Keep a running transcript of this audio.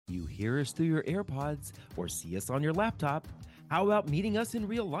hear us through your AirPods or see us on your laptop, how about meeting us in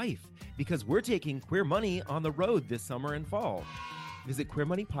real life? Because we're taking Queer Money on the road this summer and fall. Visit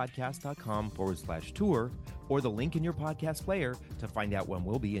queermoneypodcast.com/tour or the link in your podcast player to find out when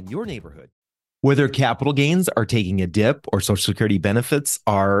we'll be in your neighborhood. Whether capital gains are taking a dip or Social Security benefits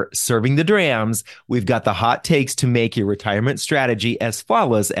are serving the drams, we've got the hot takes to make your retirement strategy as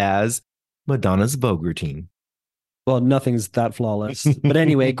flawless as Madonna's Vogue routine. Well, nothing's that flawless. But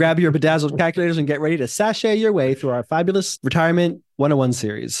anyway, grab your bedazzled calculators and get ready to sashay your way through our fabulous Retirement 101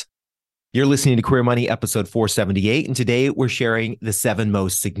 series. You're listening to Queer Money, episode 478, and today we're sharing the 7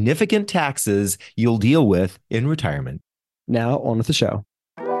 most significant taxes you'll deal with in retirement. Now, on with the show.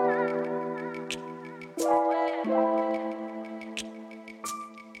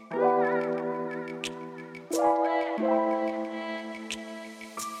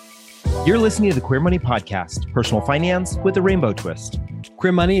 You're listening to the Queer Money Podcast, personal finance with a rainbow twist.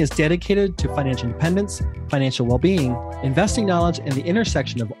 Queer Money is dedicated to financial independence, financial well-being, investing knowledge, and the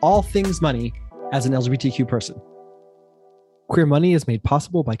intersection of all things money as an LGBTQ person. Queer Money is made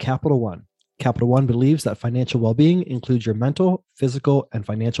possible by Capital One. Capital One believes that financial well-being includes your mental, physical, and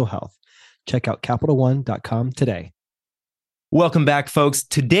financial health. Check out CapitalOne.com today. Welcome back, folks.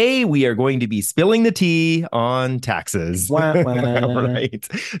 Today, we are going to be spilling the tea on taxes. Right.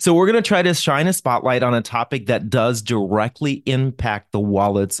 So we're going to try to shine a spotlight on a topic that does directly impact the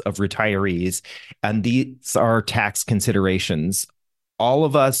wallets of retirees. And these are tax considerations. All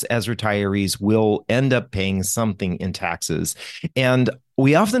of us as retirees will end up paying something in taxes. And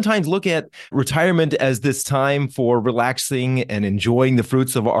we oftentimes look at retirement as this time for relaxing and enjoying the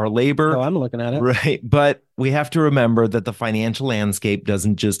fruits of our labor. Oh, I'm looking at it. Right. But we have to remember that the financial landscape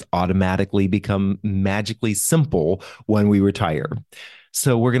doesn't just automatically become magically simple when we retire.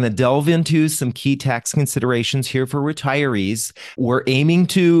 So we're going to delve into some key tax considerations here for retirees. We're aiming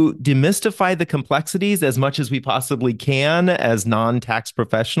to demystify the complexities as much as we possibly can as non-tax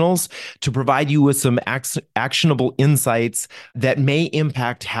professionals to provide you with some actionable insights that may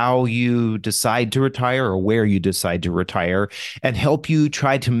impact how you decide to retire or where you decide to retire and help you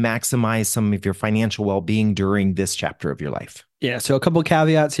try to maximize some of your financial well-being during this chapter of your life. Yeah, so a couple of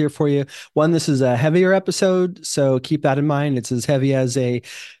caveats here for you. One, this is a heavier episode, so keep that in mind. It's as heavy as a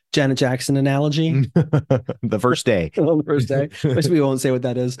Janet Jackson analogy. The first day. On the first day. Which we won't say what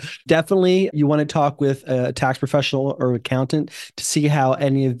that is. Definitely, you want to talk with a tax professional or accountant to see how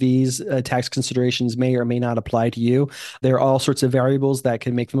any of these tax considerations may or may not apply to you. There are all sorts of variables that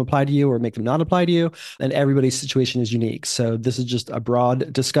can make them apply to you or make them not apply to you, and everybody's situation is unique. So this is just a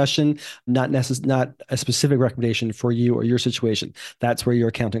broad discussion, not a specific recommendation for you or your situation. That's where your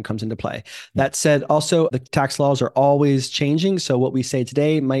accountant comes into play. That said, also, the tax laws are always changing. So what we say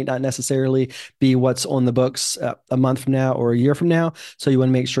today might not necessarily be what's on the books a month from now or a year from now. So you want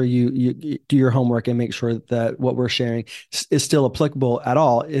to make sure you do your homework and make sure that what we're sharing is still applicable at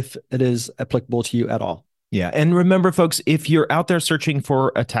all, if it is applicable to you at all. Yeah. And remember, folks, if you're out there searching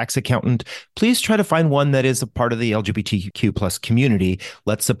for a tax accountant, please try to find one that is a part of the LGBTQ plus community.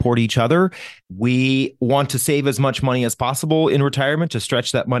 Let's support each other. We want to save as much money as possible in retirement to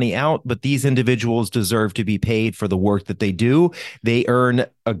stretch that money out, but these individuals deserve to be paid for the work that they do. They earn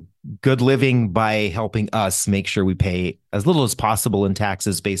a good living by helping us make sure we pay as little as possible in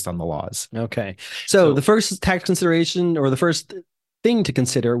taxes based on the laws. Okay. So the first tax consideration, or the first thing to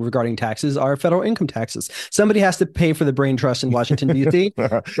consider regarding taxes, are federal income taxes. Somebody has to pay for the brain trust in Washington, D.C.,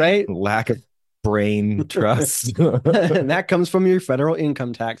 right? Lack of brain trust. And that comes from your federal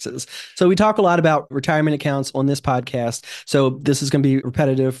income taxes. So we talk a lot about retirement accounts on this podcast. So this is going to be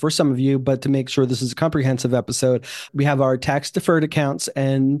repetitive for some of you, but to make sure this is a comprehensive episode, we have our tax deferred accounts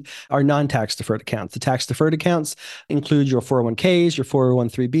and our non-tax deferred accounts. The tax deferred accounts include your 401ks, your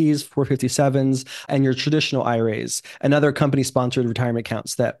 401(b)s, 457s, and your traditional IRAs and other company sponsored retirement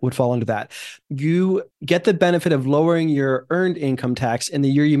accounts that would fall under that. You get the benefit of lowering your earned income tax in the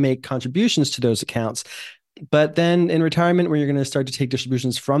year you make contributions to those accounts. But then in retirement, when you're going to start to take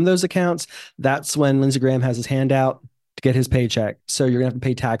distributions from those accounts, that's when Lindsey Graham has his hand out to get his paycheck. So you're going to have to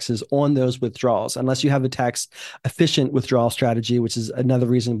pay taxes on those withdrawals, unless you have a tax efficient withdrawal strategy, which is another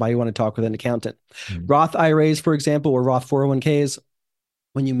reason why you want to talk with an accountant. Mm-hmm. Roth IRAs, for example, or Roth 401ks,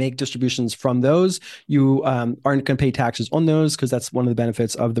 when you make distributions from those, you aren't going to pay taxes on those, because that's one of the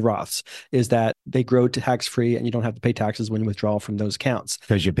benefits of the Roths, is that they grow tax-free and you don't have to pay taxes when you withdraw from those accounts.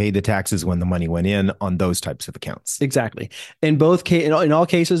 Because you paid the taxes when the money went in on those types of accounts. Exactly. In all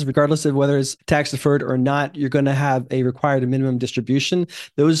cases, regardless of whether it's tax deferred or not, you're going to have a required minimum distribution.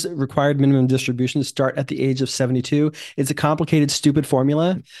 Those required minimum distributions start at the age of 72. It's a complicated, stupid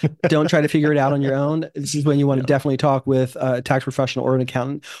formula. Don't try to figure it out on your own. This is when you want to definitely talk with a tax professional or an accountant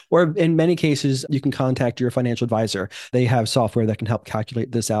accountant, or in many cases, you can contact your financial advisor. They have software that can help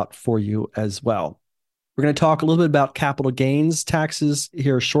calculate this out for you as well. We're going to talk a little bit about capital gains taxes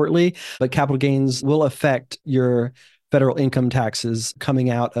here shortly, but capital gains will affect your federal income taxes coming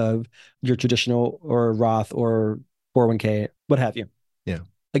out of your traditional or Roth or 401k, what have you. Yeah.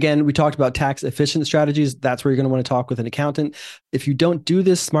 Again, we talked about tax efficient strategies. That's where you're going to want to talk with an accountant. If you don't do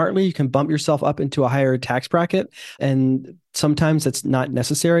this smartly, you can bump yourself up into a higher tax bracket. And sometimes that's not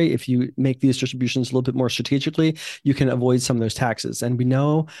necessary. If you make these distributions a little bit more strategically, you can avoid some of those taxes. And we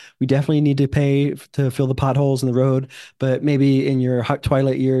know we definitely need to pay to fill the potholes in the road, but maybe in your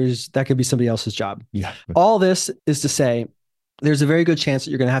twilight years, that could be somebody else's job. Yeah. All this is to say, there's a very good chance that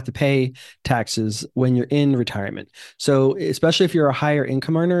you're going to have to pay taxes when you're in retirement. So especially if you're a higher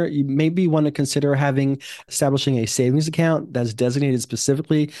income earner, you maybe want to consider establishing a savings account that's designated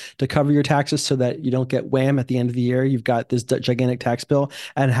specifically to cover your taxes so that you don't get wham at the end of the year. You've got this gigantic tax bill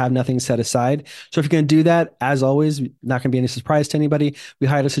and have nothing set aside. So if you're going to do that, as always, not going to be any surprise to anybody, we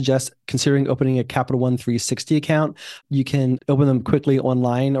highly suggest considering opening a Capital One 360 account. You can open them quickly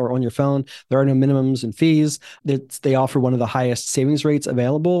online or on your phone. There are no minimums and fees. They offer one of the highest savings rates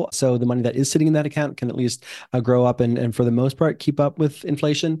available. So the money that is sitting in that account can at least grow up and for the most part, keep up with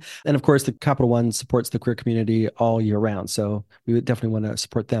inflation. And of course, the Capital One supports the queer community all year round. So we would definitely want to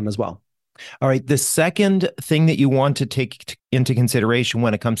support them as well. All right. The second thing that you want to take into consideration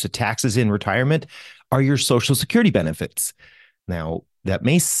when it comes to taxes in retirement are your Social Security benefits. Now, that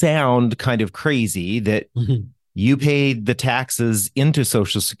may sound kind of crazy that you paid the taxes into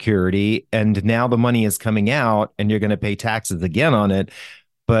Social Security and now the money is coming out and you're going to pay taxes again on it.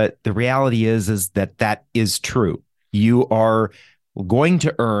 But the reality is that is true. You are going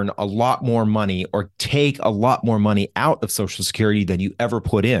to earn a lot more money or take a lot more money out of Social Security than you ever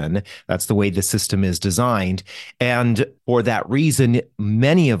put in. That's the way the system is designed. And for that reason,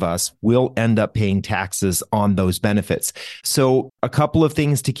 many of us will end up paying taxes on those benefits. So a couple of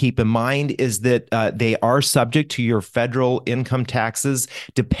things to keep in mind is that they are subject to your federal income taxes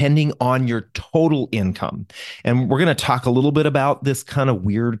depending on your total income. And we're going to talk a little bit about this kind of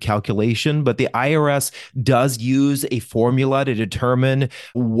weird calculation, but the IRS does use a formula to determine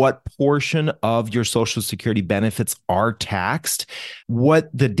what portion of your Social Security benefits are taxed. What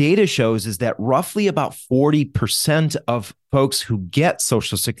the data shows is that roughly about 40% of folks who get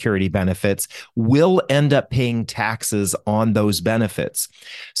Social Security benefits will end up paying taxes on those benefits.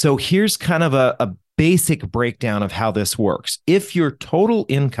 So here's kind of a basic breakdown of how this works. If your total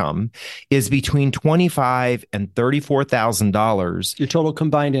income is between $25,000 and $34,000, your total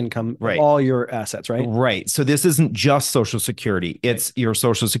combined income, right, all your assets, right? Right. So this isn't just Social Security. It's your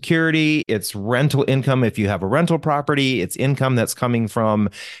Social Security, it's rental income if you have a rental property, it's income that's coming from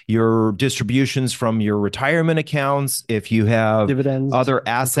your distributions from your retirement accounts, if you have dividends, other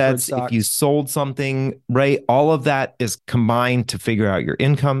assets, if you sold something, right? All of that is combined to figure out your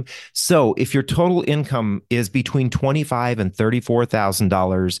income. So if your total income is between $25,000 and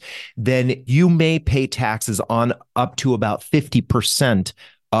 $34,000, then you may pay taxes on up to about 50%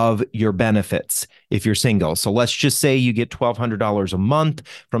 of your benefits if you're single. So let's just say you get $1,200 a month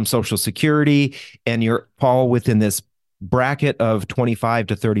from Social Security and you're fall within this bracket of $25,000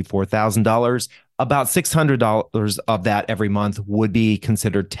 to $34,000. About $600 of that every month would be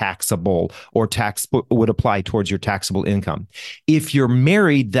considered taxable, or tax would apply towards your taxable income. If you're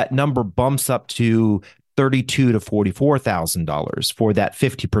married, that number bumps up to $32,000 to $44,000 for that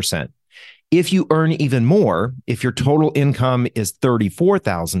 50%. If you earn even more, if your total income is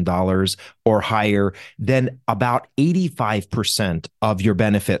 $34,000 or higher, then about 85% of your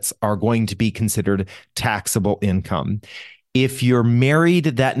benefits are going to be considered taxable income. If you're married,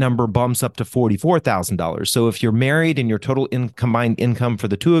 that number bumps up to $44,000. So if you're married and your total combined income for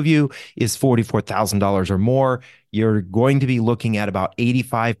the two of you is $44,000 or more, you're going to be looking at about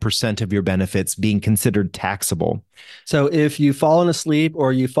 85% of your benefits being considered taxable. So if you've fallen asleep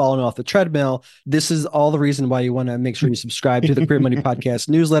or you've fallen off the treadmill, this is all the reason why you want to make sure you subscribe to the Career Money Podcast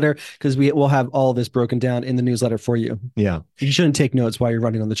newsletter, because we will have all this broken down in the newsletter for you. Yeah. You shouldn't take notes while you're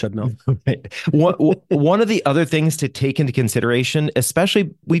running on the treadmill. Right. One of the other things to take into consideration,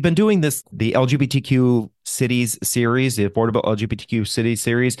 especially we've been doing this, the LGBTQ cities series, the Affordable LGBTQ Cities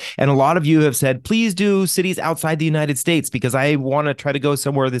series. And a lot of you have said, please do cities outside the United States because I want to try to go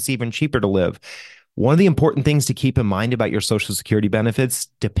somewhere that's even cheaper to live. One of the important things to keep in mind about your Social Security benefits,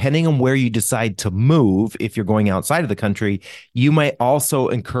 depending on where you decide to move, if you're going outside of the country, you might also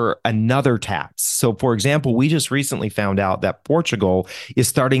incur another tax. So, for example, we just recently found out that Portugal is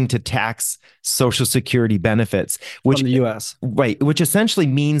starting to tax Social Security benefits, which from the U.S. Right, which essentially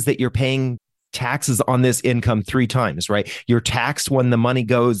means that you're paying taxes on this income 3 times, right? You're taxed when the money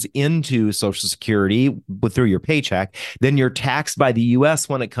goes into Social Security through your paycheck. Then you're taxed by the US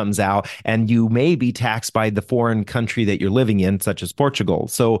when it comes out, and you may be taxed by the foreign country that you're living in, such as Portugal.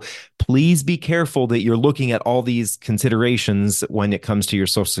 So please be careful that you're looking at all these considerations when it comes to your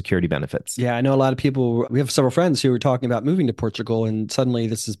Social Security benefits. Yeah, I know a lot of people. We have several friends who were talking about moving to Portugal, and suddenly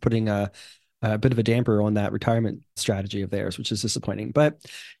this is putting a bit of a damper on that retirement strategy of theirs, which is disappointing. But,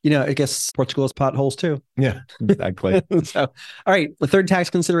 I guess Portugal has potholes too. Yeah, exactly. So, all right. The third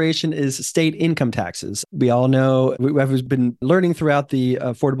tax consideration is state income taxes. We all know, we've been learning throughout the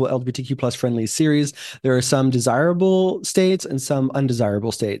Affordable LGBTQ plus friendly series, there are some desirable states and some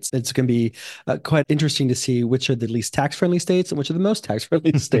undesirable states. It's going to be quite interesting to see which are the least tax friendly states and which are the most tax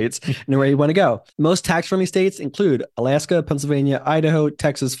friendly states and where you want to go. Most tax friendly states include Alaska, Pennsylvania, Idaho,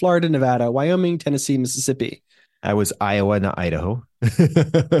 Texas, Florida, Nevada, Wyoming, Tennessee, Mississippi. I was Iowa, not Idaho.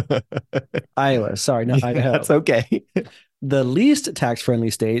 Iowa, sorry, not Idaho. That's okay. The least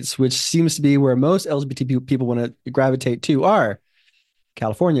tax-friendly states, which seems to be where most LGBT people want to gravitate to, are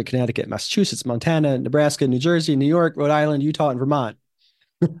California, Connecticut, Massachusetts, Montana, Nebraska, New Jersey, New York, Rhode Island, Utah, and Vermont.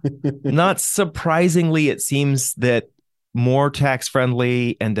 Not surprisingly, it seems that more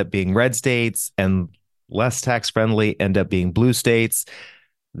tax-friendly end up being red states and less tax-friendly end up being blue states.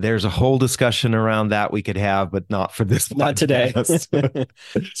 There's a whole discussion around that we could have, but not for this. Not today.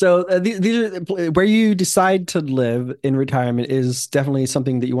 So these are where you decide to live in retirement is definitely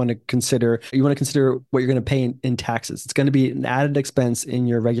something that you want to consider. You want to consider what you're going to pay in taxes. It's going to be an added expense in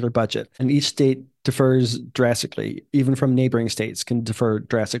your regular budget, and each state differs drastically. Even from neighboring states can differ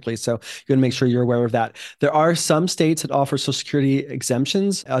drastically. So you want to make sure you're aware of that. There are some states that offer Social Security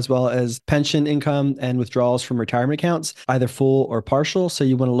exemptions, as well as pension income and withdrawals from retirement accounts, either full or partial. So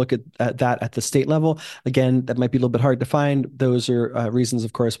you want to look at that at the state level. Again, that might be a little bit hard to find. Those are reasons,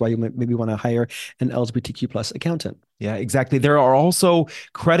 of course, why you might maybe want to hire an LGBTQ plus accountant. Yeah, exactly. There are also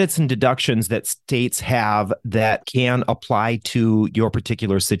credits and deductions that states have that can apply to your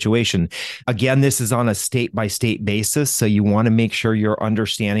particular situation. Again, this is on a state by state basis. So you want to make sure you're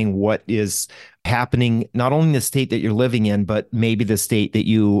understanding what is happening, not only in the state that you're living in, but maybe the state that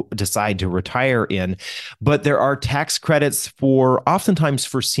you decide to retire in. But there are tax credits oftentimes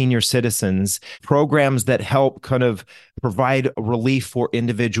for senior citizens, programs that help kind of provide relief for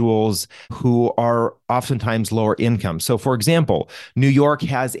individuals who are oftentimes lower income. So, for example, New York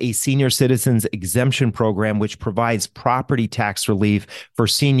has a senior citizens exemption program, which provides property tax relief for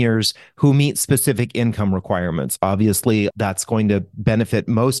seniors who meet specific income requirements. Obviously, that's going to benefit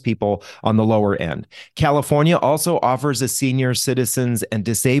most people on the lower end. California also offers a senior citizens and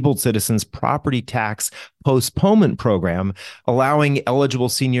disabled citizens property tax postponement program, allowing eligible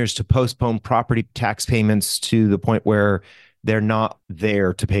seniors to postpone property tax payments to the point where they're not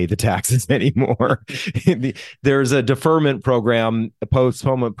there to pay the taxes anymore. There's a deferment program, a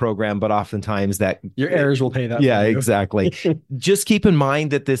postponement program, but oftentimes that your heirs will pay that. Yeah, exactly. Just keep in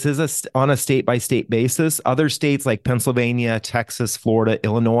mind that this is on a state by state basis. Other states like Pennsylvania, Texas, Florida,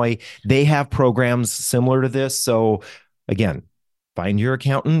 Illinois, they have programs similar to this. So again, find your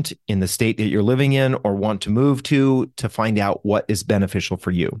accountant in the state that you're living in or want to move to find out what is beneficial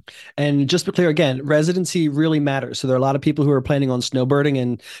for you. And just to be clear, again, residency really matters. So there are a lot of people who are planning on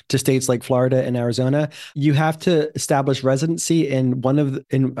snowbirding to states like Florida and Arizona. You have to establish residency in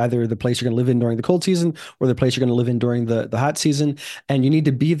in either the place you're going to live in during the cold season or the place you're going to live in during the hot season. And you need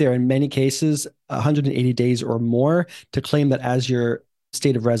to be there in many cases 180 days or more to claim that as your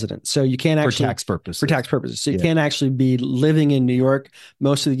state of residence. So you can't actually for tax purposes. So you can't actually be living in New York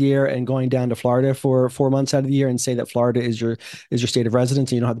most of the year and going down to Florida for 4 months out of the year and say that Florida is your state of residence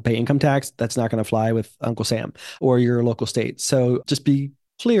and you don't have to pay income tax. That's not going to fly with Uncle Sam or your local state. So just be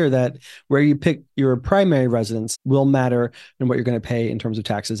clear that where you pick your primary residence will matter in what you're going to pay in terms of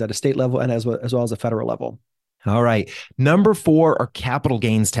taxes at a state level and as well as a federal level. All right. Number 4 are capital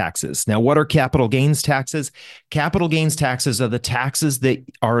gains taxes. Now, what are capital gains taxes? Capital gains taxes are the taxes that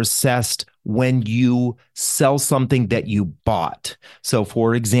are assessed when you sell something that you bought. So,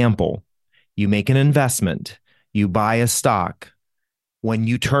 for example, you make an investment, you buy a stock. When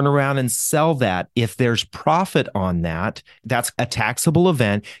you turn around and sell that, if there's profit on that, that's a taxable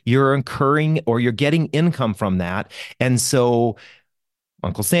event. You're incurring or you're getting income from that. And so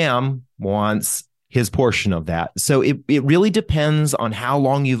Uncle Sam wants his portion of that. So it really depends on how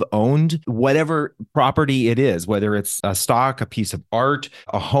long you've owned whatever property it is, whether it's a stock, a piece of art,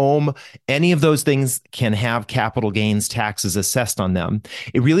 a home, any of those things can have capital gains taxes assessed on them.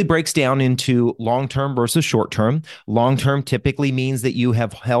 It really breaks down into long-term versus short-term. Long-term typically means that you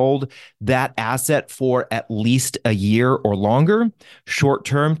have held that asset for at least a year or longer.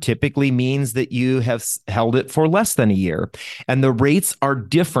 Short-term typically means that you have held it for less than a year. And the rates are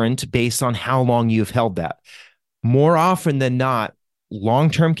different based on how long you've held that. More often than not,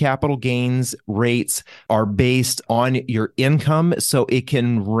 long-term capital gains rates are based on your income. So it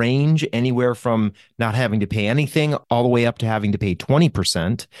can range anywhere from not having to pay anything all the way up to having to pay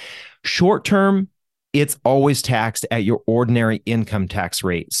 20%. Short-term, it's always taxed at your ordinary income tax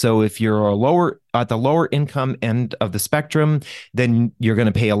rate. So if you're at the lower income end of the spectrum, then you're going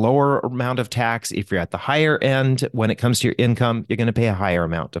to pay a lower amount of tax. If you're at the higher end, when it comes to your income, you're going to pay a higher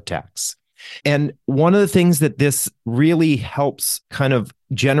amount of tax. And one of the things that this really helps kind of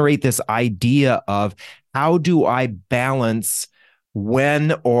generate this idea of how do I balance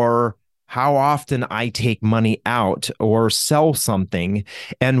when or how often I take money out or sell something.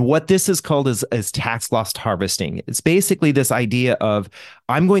 And what this is called is tax loss harvesting. It's basically this idea of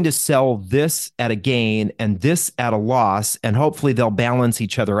I'm going to sell this at a gain and this at a loss, and hopefully they'll balance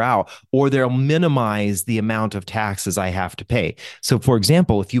each other out, or they'll minimize the amount of taxes I have to pay. So for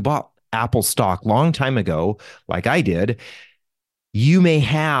example, if you bought Apple stock long time ago, like I did, you may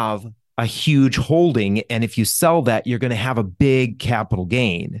have a huge holding. And if you sell that, you're going to have a big capital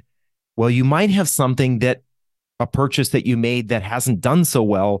gain. Well, you might have something that a purchase that you made that hasn't done so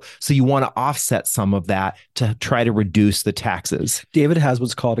well. So you want to offset some of that to try to reduce the taxes. David has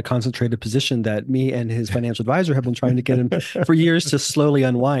what's called a concentrated position that me and his financial advisor have been trying to get him for years to slowly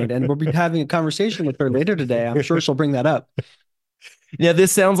unwind. And we'll be having a conversation with her later today. I'm sure she'll bring that up. Now,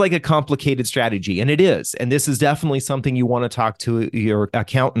 this sounds like a complicated strategy, and it is. And this is definitely something you want to talk to your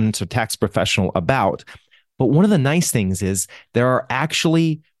accountant or tax professional about. But one of the nice things is there are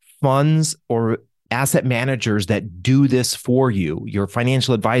actually funds or asset managers that do this for you. Your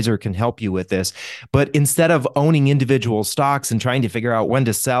financial advisor can help you with this. But instead of owning individual stocks and trying to figure out when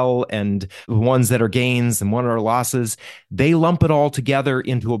to sell and ones that are gains and what are losses, they lump it all together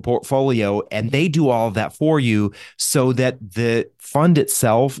into a portfolio and they do all of that for you so that the fund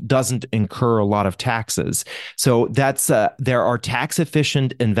itself doesn't incur a lot of taxes. So there are tax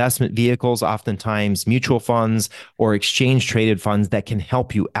efficient investment vehicles, oftentimes mutual funds or exchange traded funds that can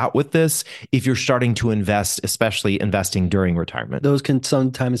help you out with this if you're starting to invest, especially investing during retirement. Those can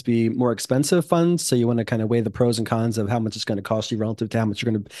sometimes be more expensive funds. So you want to kind of weigh the pros and cons of how much it's going to cost you relative to how much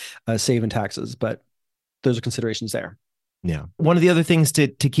you're going to save in taxes. But those are considerations there. Yeah. One of the other things to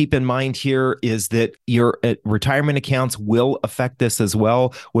keep in mind here is that your retirement accounts will affect this as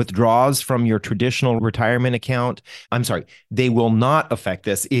well. Withdrawals from your traditional retirement account, they will not affect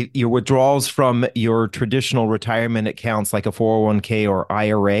this. Your withdrawals from your traditional retirement accounts like a 401k or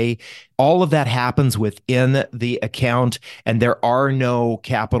IRA, all of that happens within the account, and there are no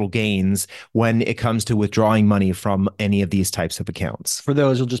capital gains when it comes to withdrawing money from any of these types of accounts. For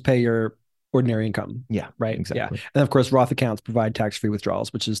those, you'll just pay your ordinary income. Yeah, right. Exactly. Yeah. And of course, Roth accounts provide tax-free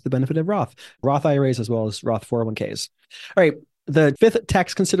withdrawals, which is the benefit of Roth IRAs, as well as Roth 401ks. All right. The fifth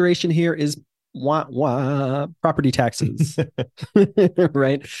tax consideration here is property taxes,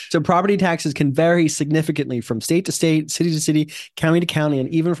 right? So property taxes can vary significantly from state to state, city to city, county to county, and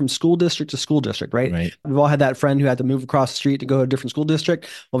even from school district to school district, right? We've all had that friend who had to move across the street to go to a different school district.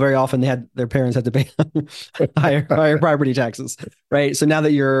 Well, very often their parents had to pay higher property taxes, right? So now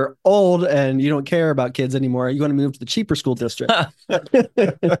that you're old and you don't care about kids anymore, you want to move to the cheaper school district.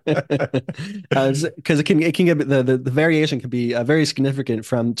 Because it can get the variation can be very significant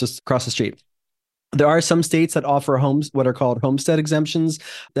from just across the street. There are some states that offer what are called homestead exemptions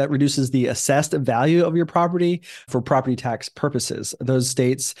that reduces the assessed value of your property for property tax purposes. Those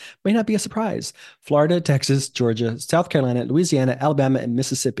states may not be a surprise: Florida, Texas, Georgia, South Carolina, Louisiana, Alabama, and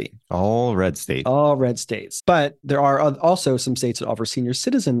Mississippi. All red states. All red states. But there are also some states that offer senior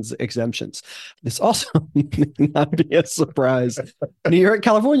citizens exemptions. This also may not be a surprise: New York,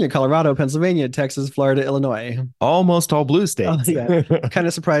 California, Colorado, Pennsylvania, Texas, Florida, Illinois. Almost all blue states. Yeah. Kind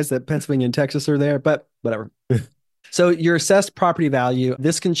of surprised that Pennsylvania and Texas are there, but whatever. So your assessed property value,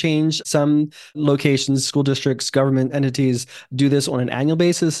 this can change. Some locations, school districts, government entities do this on an annual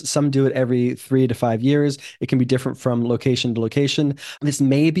basis. Some do it every 3 to 5 years. It can be different from location to location. This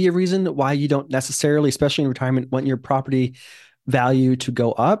may be a reason why you don't necessarily, especially in retirement, want your property value to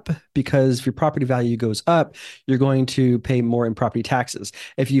go up, because if your property value goes up, you're going to pay more in property taxes.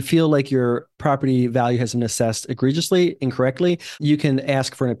 If you feel like your property value has been assessed egregiously, incorrectly, you can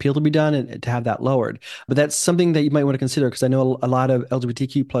ask for an appeal to be done and to have that lowered. But that's something that you might want to consider, because I know a lot of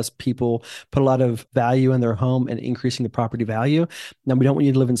LGBTQ plus people put a lot of value in their home and increasing the property value. Now, we don't want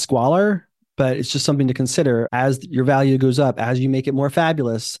you to live in squalor, but it's just something to consider. As your value goes up, as you make it more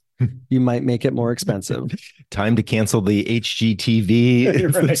fabulous, you might make it more expensive. Time to cancel the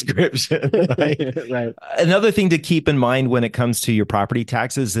HGTV subscription. Right. Another thing to keep in mind when it comes to your property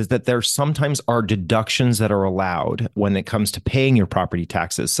taxes is that there sometimes are deductions that are allowed when it comes to paying your property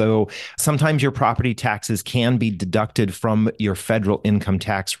taxes. So sometimes your property taxes can be deducted from your federal income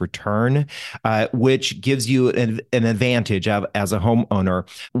tax return, which gives you an advantage as a homeowner.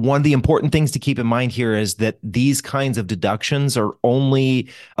 One of the important things to keep in mind here is that these kinds of deductions are only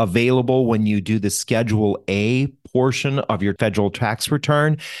available when you do the Schedule A portion of your federal tax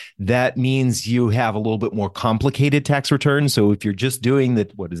return. That means you have a little bit more complicated tax return. So if you're just doing the,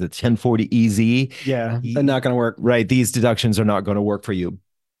 1040EZ? Yeah, they're not going to work. Right. These deductions are not going to work for you.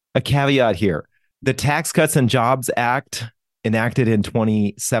 A caveat here. The Tax Cuts and Jobs Act, enacted in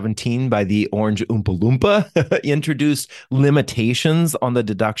 2017 by the Orange Oompa Loompa, introduced limitations on the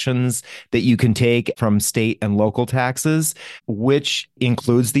deductions that you can take from state and local taxes, which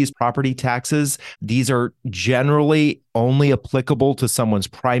includes these property taxes. These are generally only applicable to someone's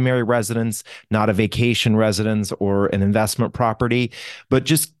primary residence, not a vacation residence or an investment property. But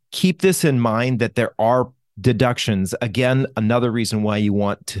just keep this in mind that there are deductions. Again, another reason why you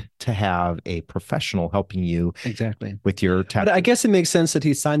want to have a professional helping you exactly with your tax. But I guess it makes sense that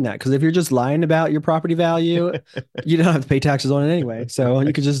he signed that, because if you're just lying about your property value, you don't have to pay taxes on it anyway. So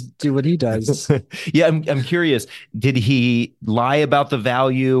you could just do what he does. Yeah, I'm curious. Did he lie about the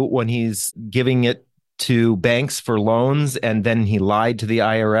value when he's giving it to banks for loans, and then he lied to the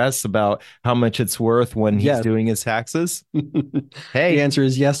IRS about how much it's worth when he's doing his taxes? Hey, the answer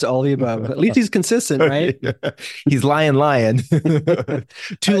is yes to all the above. At least he's consistent, right? He's lying.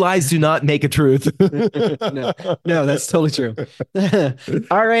 Two lies do not make a truth. No, that's totally true.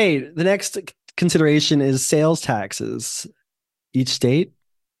 All right. The next consideration is sales taxes. Each state,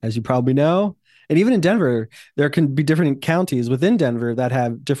 as you probably know, and even in Denver, there can be different counties within Denver that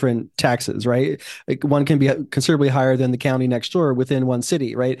have different taxes, right? Like one can be considerably higher than the county next door within one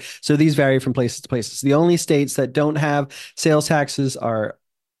city, right? So these vary from places to places. The only states that don't have sales taxes are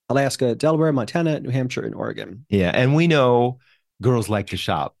Alaska, Delaware, Montana, New Hampshire, and Oregon. Yeah, and we know girls like to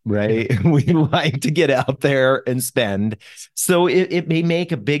shop, right? We like to get out there and spend. So it may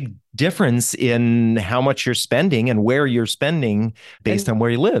make a big difference in how much you're spending and where you're spending based on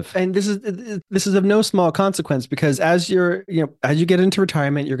where you live. And this is of no small consequence, because as you get into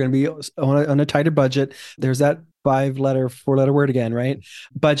retirement, you're going to be on a tighter budget. There's that four-letter word again, right?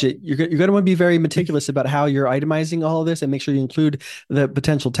 Budget. You're going to want to be very meticulous about how you're itemizing all of this, and make sure you include the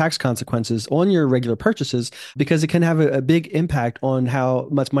potential tax consequences on your regular purchases, because it can have a big impact on how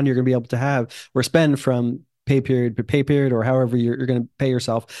much money you're going to be able to have or spend from pay period to pay period, or however you're going to pay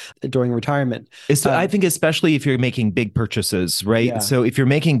yourself during retirement. I think especially if you're making big purchases, right? Yeah. So if you're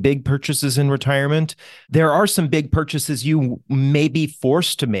making big purchases in retirement, there are some big purchases you may be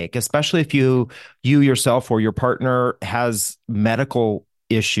forced to make, especially if you yourself or your partner has medical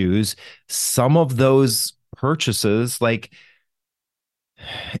issues. Some of those purchases, like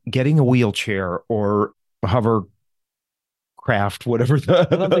getting a wheelchair or hovercraft, whatever. I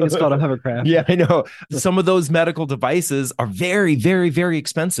don't think it's called a hovercraft. Yeah, I know. Some of those medical devices are very, very, very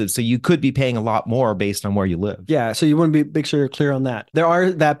expensive. So you could be paying a lot more based on where you live. Yeah. So you want to make sure you're clear on that.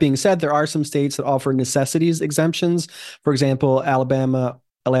 That being said, there are some states that offer necessities exemptions. For example, Alabama,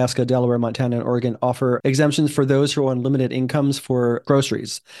 Alaska, Delaware, Montana, and Oregon offer exemptions for those who are on limited incomes for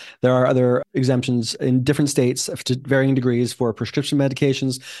groceries. There are other exemptions in different states to varying degrees for prescription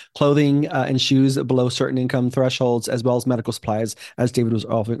medications, clothing, and shoes below certain income thresholds, as well as medical supplies, as David was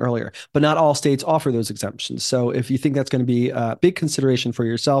offering earlier. But not all states offer those exemptions. So if you think that's going to be a big consideration for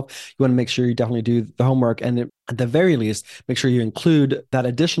yourself, you want to make sure you definitely do the homework, and at the very least, make sure you include that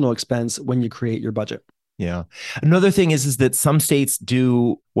additional expense when you create your budget. Yeah. Another thing is that some states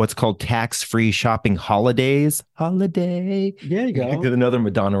do what's called tax-free shopping holidays. Holiday. There you go. Get another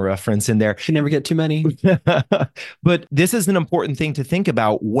Madonna reference in there. You never get too many. But this is an important thing to think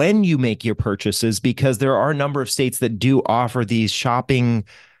about when you make your purchases, because there are a number of states that do offer these shopping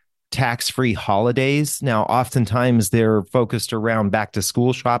tax-free holidays. Now, oftentimes they're focused around back to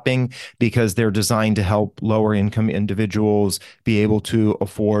school shopping, because they're designed to help lower income individuals be able to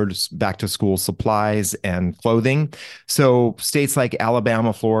afford back to school supplies and clothing. So states like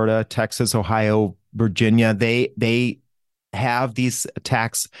Alabama, Florida, Texas, Ohio, Virginia, they have these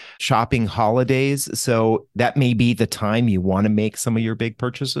tax shopping holidays. So that may be the time you want to make some of your big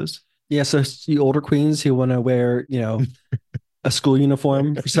purchases. Yeah, so you older queens who want to wear, a school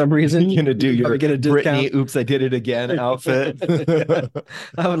uniform for some reason, You're gonna do your get a discount. Britney "Oops, I Did It Again" outfit.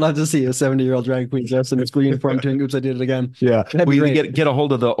 I would love to see a 70-year-old drag queen dressed in a school uniform doing "Oops, I Did It Again." Yeah, we get a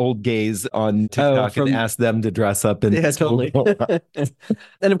hold of the old gays on TikTok and ask them to dress up in. Yeah, totally.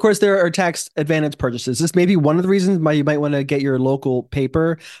 And of course, there are tax advantage purchases. This may be one of the reasons why you might want to get your local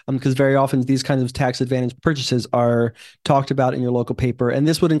paper, because very often these kinds of tax advantage purchases are talked about in your local paper, and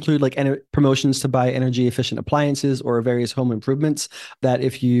this would include like promotions to buy energy efficient appliances or various home improvements that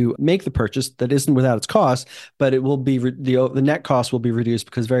if you make the purchase, that isn't without its cost, but it will be the net cost will be reduced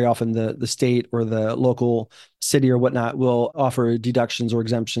because very often the state or the local city or whatnot will offer deductions or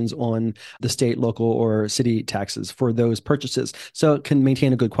exemptions on the state, local, or city taxes for those purchases. So it can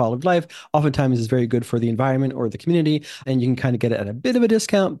maintain a good quality of life. Oftentimes it's very good for the environment or the community, and you can kind of get it at a bit of a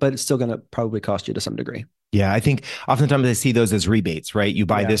discount, but it's still going to probably cost you to some degree. Yeah, I think oftentimes I see those as rebates, right? You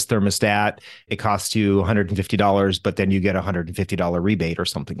buy this thermostat, it costs you $150, but then you get a $150 rebate or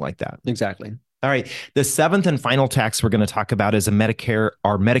something like that. Exactly. All right. The seventh and final tax we're going to talk about is Medicare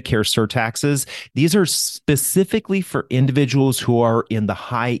surtaxes. These are specifically for individuals who are in the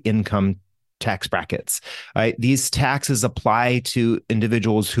high income tax brackets. Right? These taxes apply to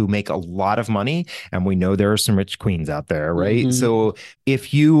individuals who make a lot of money, and we know there are some rich queens out there, right? Mm-hmm. So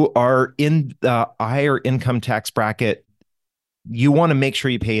if you are in the higher income tax bracket, you want to make sure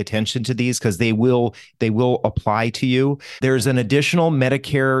you pay attention to these because they will apply to you. There's an additional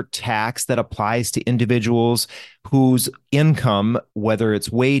Medicare tax that applies to individuals whose income, whether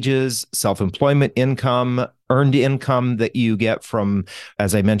it's wages, self-employment income, earned income that you get from,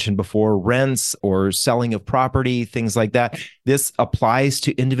 as I mentioned before, rents or selling of property, things like that. This applies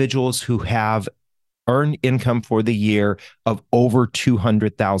to individuals who have earned income for the year of over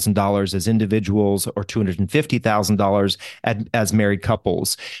 $200,000 as individuals or $250,000 as married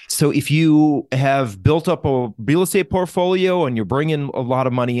couples. So if you have built up a real estate portfolio and you're bringing a lot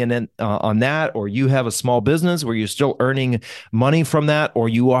of money in on that, or you have a small business where you're still earning money from that, or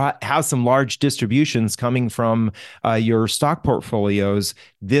you have some large distributions coming from your stock portfolios,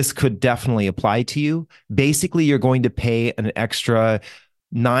 this could definitely apply to you. Basically, you're going to pay an extra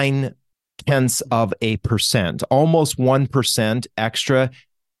 0.9%, almost 1% extra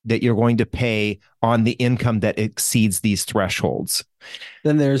that you're going to pay on the income that exceeds these thresholds.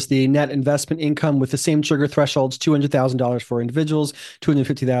 Then there's the net investment income with the same trigger thresholds, $200,000 for individuals,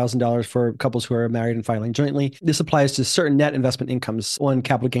 $250,000 for couples who are married and filing jointly. This applies to certain net investment incomes on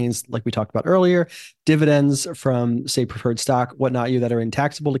capital gains, like we talked about earlier, dividends from, say, preferred stock, whatnot, that are in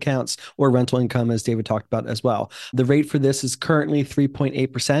taxable accounts, or rental income, as David talked about as well. The rate for this is currently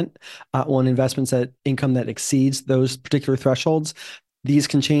 3.8% on investments that income that exceeds those particular thresholds. These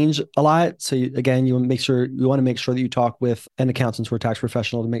can change a lot. So you want to make sure that you talk with an accountant or tax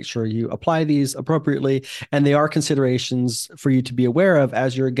professional to make sure you apply these appropriately. And they are considerations for you to be aware of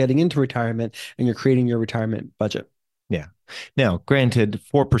as you're getting into retirement and you're creating your retirement budget. Yeah. Now, granted,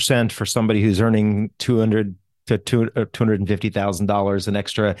 4% for somebody who's earning $250,000, an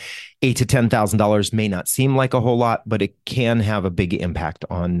extra $8,000 to $10,000 may not seem like a whole lot, but it can have a big impact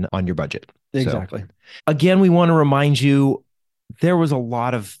on your budget. Exactly. So, again, we want to remind you, there was a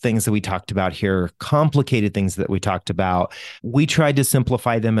lot of things that we talked about here, complicated things that we talked about. We tried to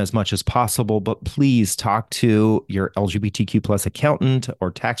simplify them as much as possible, but please talk to your LGBTQ plus accountant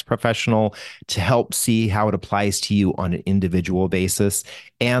or tax professional to help see how it applies to you on an individual basis.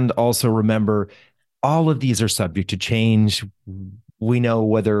 And also remember, all of these are subject to change. We know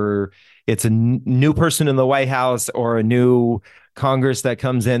whether it's a new person in the White House or a new Congress that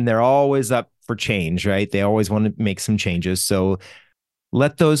comes in, they're always up for change, right? They always want to make some changes. So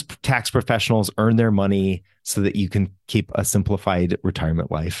let those tax professionals earn their money so that you can keep a simplified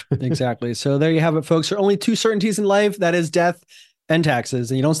retirement life. Exactly. So there you have it, folks. There are only two certainties in life. That is death and taxes.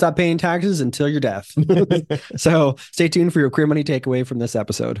 And you don't stop paying taxes until your death. So stay tuned for your Queer Money takeaway from this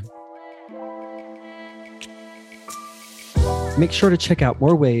episode. Make sure to check out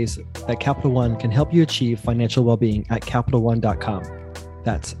more ways that Capital One can help you achieve financial well-being at CapitalOne.com.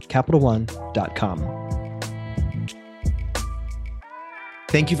 That's CapitalOne.com.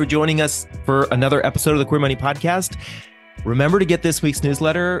 Thank you for joining us for another episode of the Queer Money Podcast. Remember to get this week's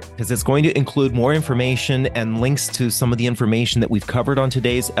newsletter because it's going to include more information and links to some of the information that we've covered on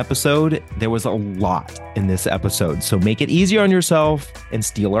today's episode. There was a lot in this episode, so make it easier on yourself and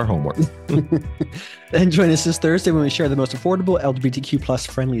steal our homework. And join us this Thursday when we share the most affordable LGBTQ plus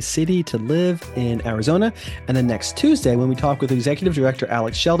friendly city to live in Arizona. And then next Tuesday when we talk with Executive Director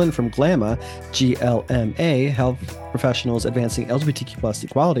Alex Sheldon from GLAMA, GLMA Health professionals advancing LGBTQ plus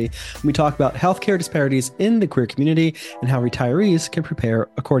equality. We talk about healthcare disparities in the queer community and how retirees can prepare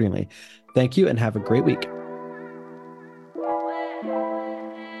accordingly. Thank you and have a great week.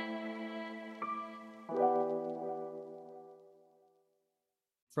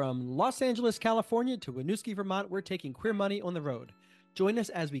 From Los Angeles, California to Winooski, Vermont, we're taking Queer Money on the road. Join us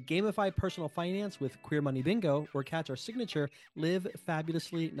as we gamify personal finance with Queer Money Bingo, or catch our signature Live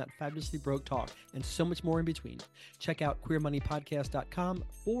Fabulously, Not Fabulously Broke talk, and so much more in between. Check out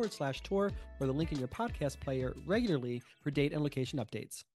queermoneypodcast.com/tour or the link in your podcast player regularly for date and location updates.